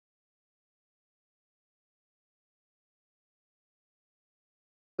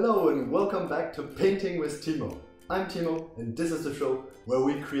Hello and welcome back to Painting with Timo. I'm Timo and this is the show where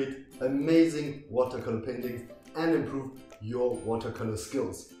we create amazing watercolor paintings and improve your watercolor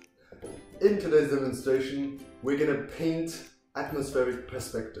skills. In today's demonstration, we're gonna paint atmospheric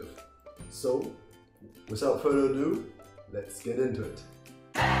perspective. So, without further ado, let's get into it.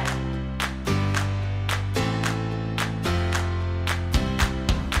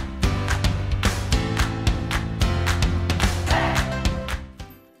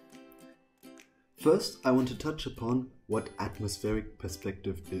 First, I want to touch upon what atmospheric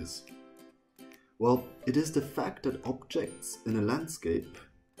perspective is. Well, it is the fact that objects in a landscape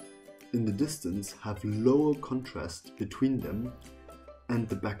in the distance have lower contrast between them and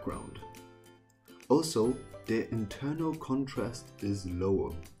the background. Also, their internal contrast is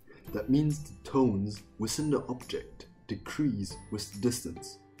lower. That means the tones within the object decrease with the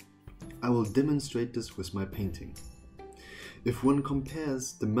distance. I will demonstrate this with my painting. If one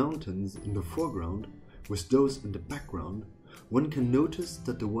compares the mountains in the foreground with those in the background, one can notice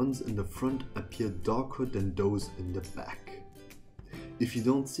that the ones in the front appear darker than those in the back. If you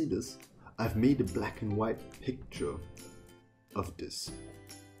don't see this, I've made a black and white picture of this.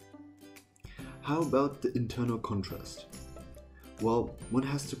 How about the internal contrast? Well, one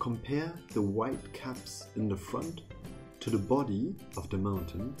has to compare the white caps in the front to the body of the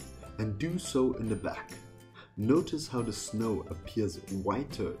mountain and do so in the back. Notice how the snow appears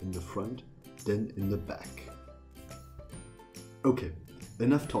whiter in the front than in the back. Okay,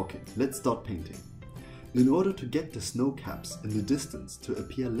 enough talking, let's start painting. In order to get the snow caps in the distance to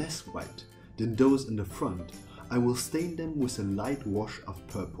appear less white than those in the front, I will stain them with a light wash of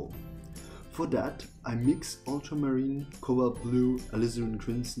purple. For that, I mix ultramarine, cobalt blue, alizarin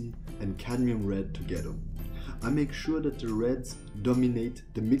crimson and cadmium red together. I make sure that the reds dominate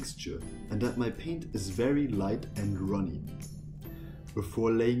the mixture and that my paint is very light and runny.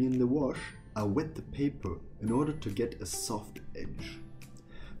 Before laying in the wash, I wet the paper in order to get a soft edge.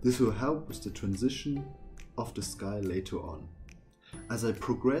 This will help with the transition of the sky later on. As I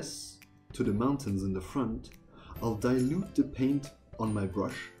progress to the mountains in the front, I'll dilute the paint on my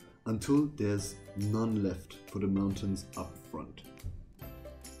brush until there's none left for the mountains up front.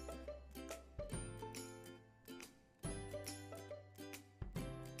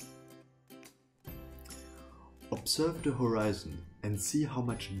 Observe the horizon and see how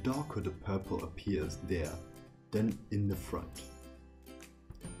much darker the purple appears there than in the front.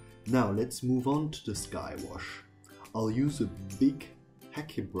 Now let's move on to the sky wash. I'll use a big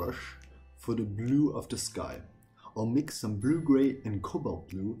hacky brush for the blue of the sky. I'll mix some blue-gray and cobalt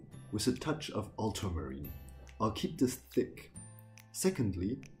blue with a touch of ultramarine. I'll keep this thick.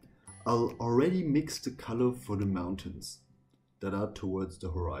 Secondly, I'll already mix the color for the mountains that are towards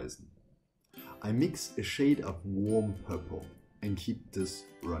the horizon. I mix a shade of warm purple and keep this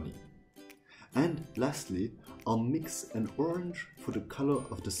runny. And lastly, I'll mix an orange for the color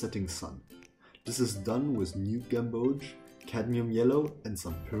of the setting sun. This is done with nude gamboge, cadmium yellow and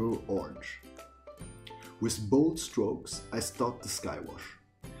some pearl orange. With bold strokes, I start the sky wash.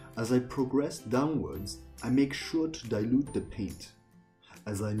 As I progress downwards, I make sure to dilute the paint.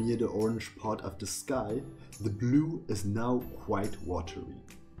 As I near the orange part of the sky, the blue is now quite watery.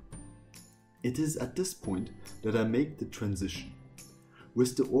 It is at this point that I make the transition.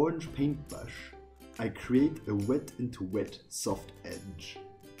 With the orange paintbrush, I create a wet into wet soft edge.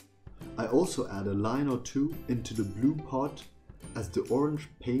 I also add a line or two into the blue part as the orange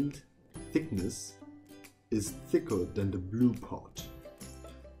paint thickness is thicker than the blue part.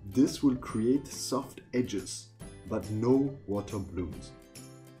 This will create soft edges, but no water blooms.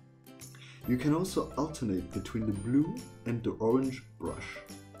 You can also alternate between the blue and the orange brush.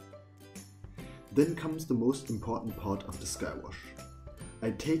 Then comes the most important part of the sky wash.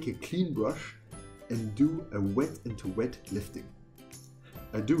 I take a clean brush and do a wet into wet lifting.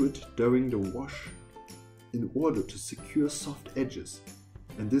 I do it during the wash in order to secure soft edges,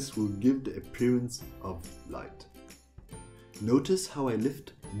 and this will give the appearance of light. Notice how I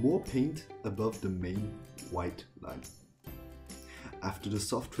lift more paint above the main white line. After the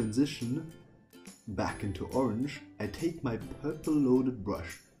soft transition back into orange, I take my purple loaded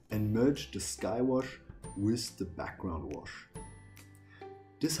brush and merge the sky wash with the background wash.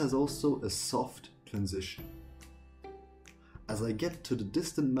 This has also a soft transition. As I get to the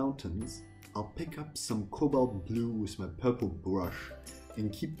distant mountains, I'll pick up some cobalt blue with my purple brush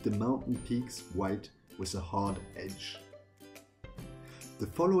and keep the mountain peaks white with a hard edge. The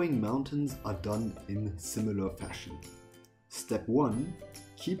following mountains are done in similar fashion. Step 1.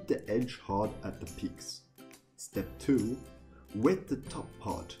 Keep the edge hard at the peaks. Step 2. Wet the top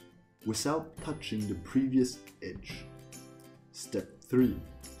part without touching the previous edge. Step 3.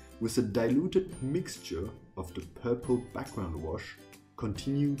 with a diluted mixture of the purple background wash,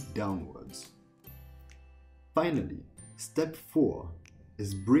 continue downwards. Finally, step 4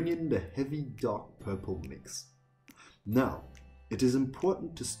 is bring in the heavy dark purple mix. Now, it is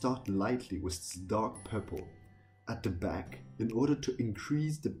important to start lightly with this dark purple at the back in order to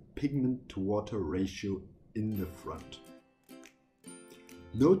increase the pigment to water ratio in the front.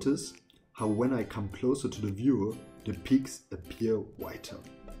 Notice how when I come closer to the viewer, the peaks appear whiter.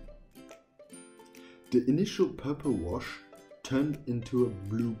 The initial purple wash turned into a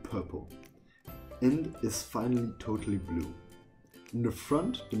blue purple and is finally totally blue. In the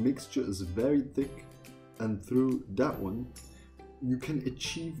front, the mixture is very thick, and through that one you can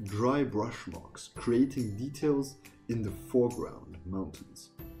achieve dry brush marks, creating details in the foreground mountains.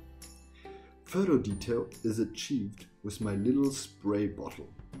 Further detail is achieved with my little spray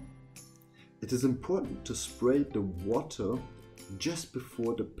bottle. It is important to spray the water just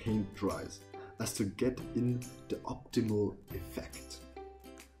before the paint dries, as to get in the optimal effect.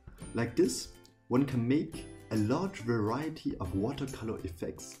 Like this, one can make a large variety of watercolor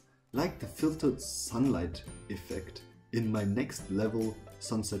effects, like the filtered sunlight effect in my next level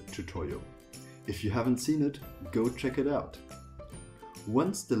sunset tutorial. If you haven't seen it, go check it out.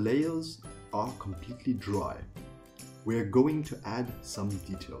 Once the layers are completely dry, we are going to add some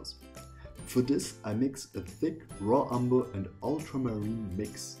details. For this, I mix a thick raw umber and ultramarine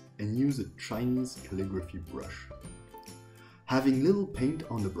mix and use a Chinese calligraphy brush. Having little paint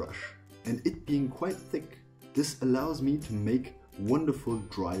on the brush and it being quite thick, this allows me to make wonderful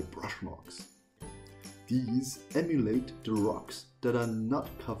dry brush marks. These emulate the rocks that are not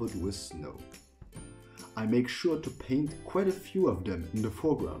covered with snow. I make sure to paint quite a few of them in the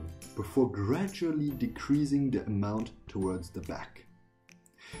foreground before gradually decreasing the amount towards the back.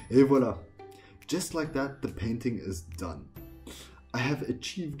 Et voilà! Just like that, the painting is done. I have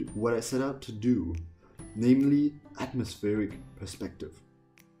achieved what I set out to do, namely atmospheric perspective.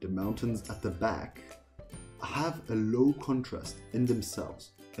 The mountains at the back have a low contrast in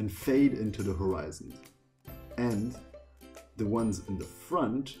themselves and fade into the horizon. And the ones in the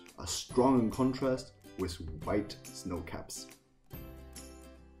front are strong in contrast with white snow caps.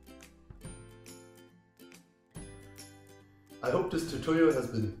 I hope this tutorial has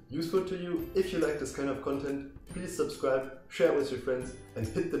been useful to you. If you like this kind of content, please subscribe, share with your friends and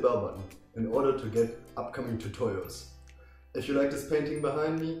hit the bell button in order to get upcoming tutorials. If you like this painting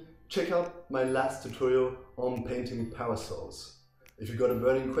behind me, check out my last tutorial on painting parasols. If you got a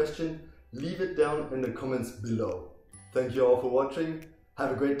burning question, leave it down in the comments below. Thank you all for watching,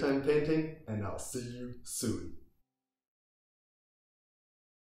 have a great time painting, and I'll see you soon.